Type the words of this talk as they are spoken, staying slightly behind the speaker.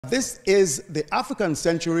This is the African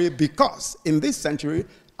century because in this century,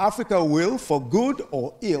 Africa will, for good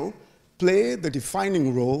or ill, play the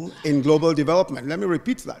defining role in global development. Let me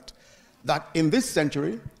repeat that. That in this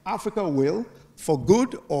century, Africa will, for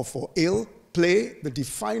good or for ill, play the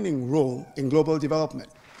defining role in global development.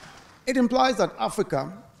 It implies that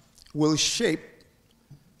Africa will shape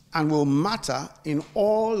and will matter in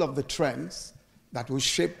all of the trends that will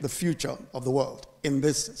shape the future of the world in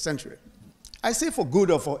this century. I say for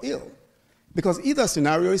good or for ill, because either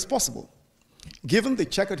scenario is possible. Given the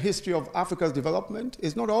checkered history of Africa's development,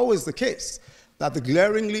 it's not always the case that the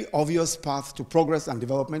glaringly obvious path to progress and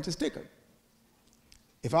development is taken.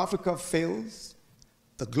 If Africa fails,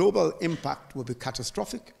 the global impact will be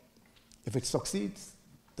catastrophic. If it succeeds,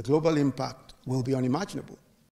 the global impact will be unimaginable.